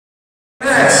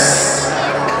Next,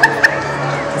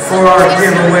 for our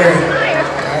giveaway,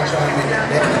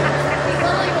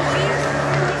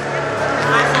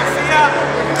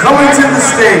 coming to the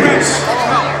stage,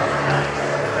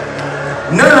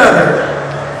 none other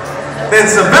than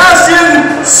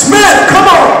Sebastian Smith. Come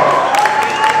on!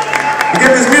 You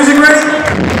get this music ready?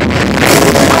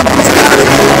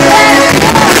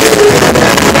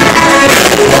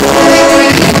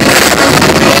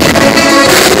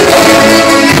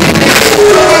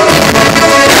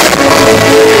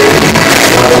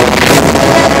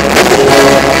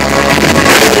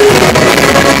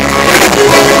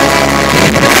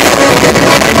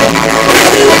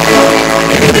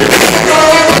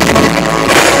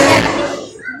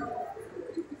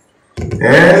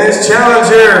 And his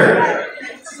challenger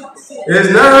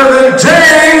is none other than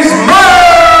James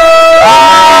Myre!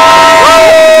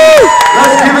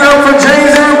 Let's give it up for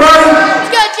James, everybody! Let's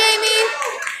go, Jamie!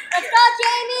 Let's go,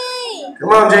 Jamie!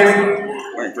 Come on, Jamie.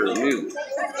 Waiting for the music.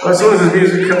 Well, as soon as the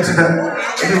music comes out,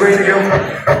 are you ready to go?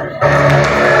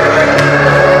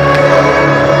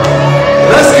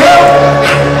 Let's go!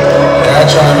 I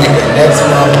try to make the next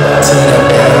one to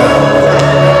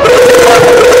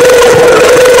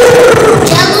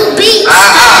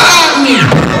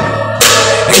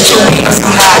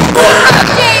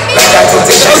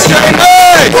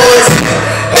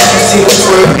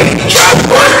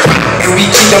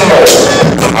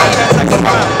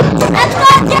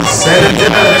Set it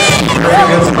down.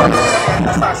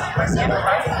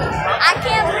 I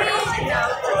can't breathe.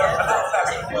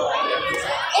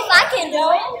 If I can do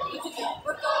it.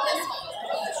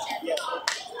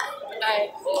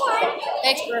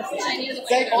 Thanks, bro.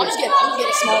 I'll just get a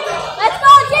small one. Let's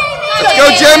go, Jamie! Let's go,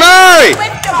 Jamie!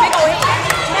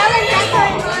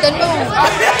 Then move.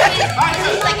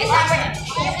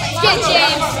 Get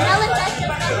James.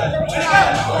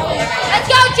 Let's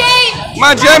go, James! Come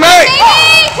on, Jamie!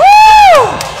 Woo!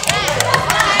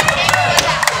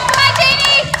 Come on,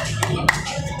 Jamie!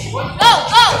 Go,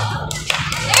 go!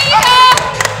 There you go!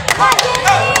 Come on,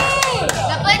 Jamie!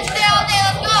 The blitz stay all day,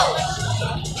 let's go!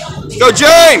 Go,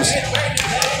 James! There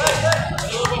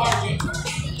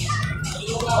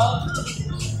you go!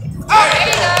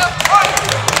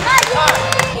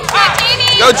 Come on,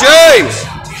 Jamie! Go, James!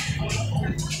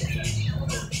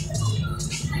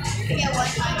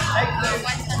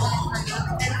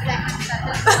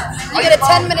 You get a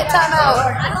 10-minute timeout.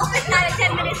 I hope it's not a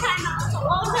 10-minute timeout. Come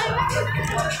on,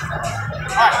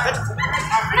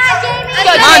 Jamie!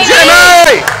 Come on,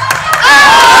 Jamie!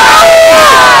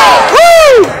 Oh!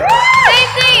 Woo!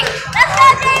 Same thing. Let's go,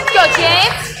 Jamie! Go,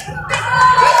 James!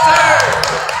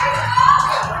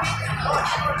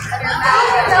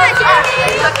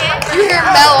 You hear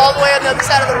Mel all the way on the other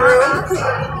side of the room.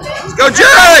 Let's go, James!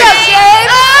 Go, James!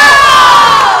 Oh!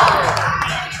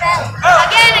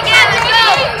 Again, let's go!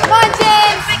 Come on,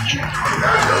 James!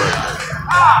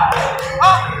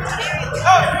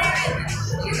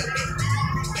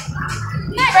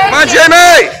 Come on,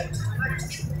 Jamie!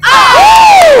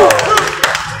 Oh!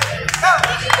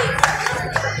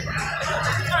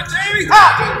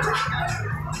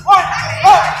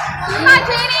 Come on,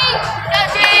 Jamie! Go,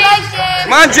 James!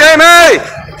 Come on, Jamie!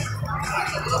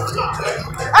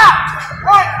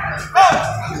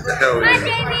 Come on,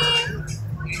 Jamie!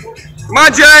 Come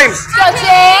on, James! Go,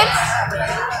 James!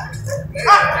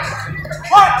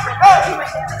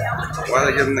 Why are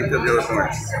they giving the kid the other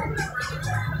point?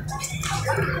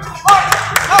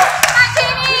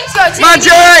 Come on,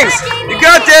 James! You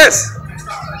got this!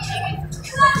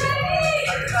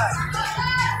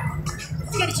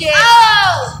 Get it, James!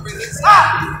 Oh!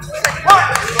 Come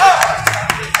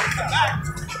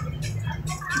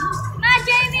on,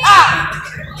 Jamie!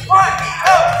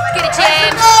 Get it,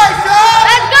 James!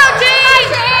 Let's go,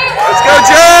 James! Let's go,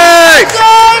 James!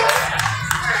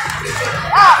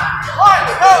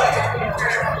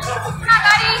 Come on,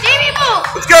 buddy! Jamie, move!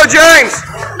 Let's go, James!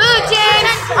 Move, James!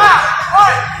 Come on,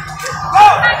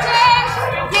 James!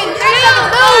 James, 3, 2,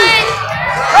 1!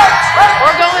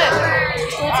 We're going.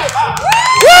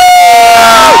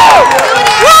 Woo!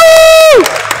 Woo!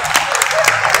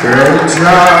 Great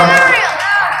job.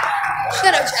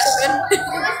 Shut up, Jasmine.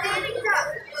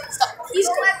 Stop. He's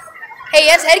good. Hey, he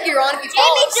has headgear on if he falls.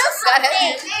 Jamie, do something.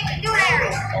 Jamie, do an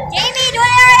aerial. Jamie, do an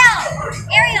aerial.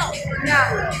 Aerial. No.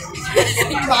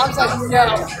 Mom's like, no.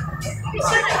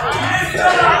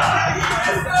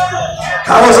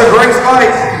 That was a great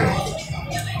fight.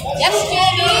 Yes,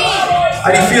 Jamie. How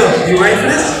do you feel? You ready for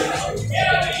this?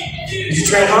 Did you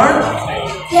train hard?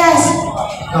 Yes.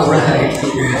 All right.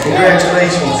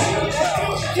 Congratulations.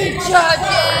 Good job,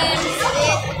 James.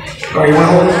 All right, you want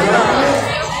to hold it?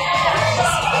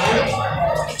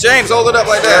 James, hold it up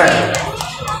like that.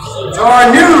 So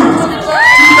our new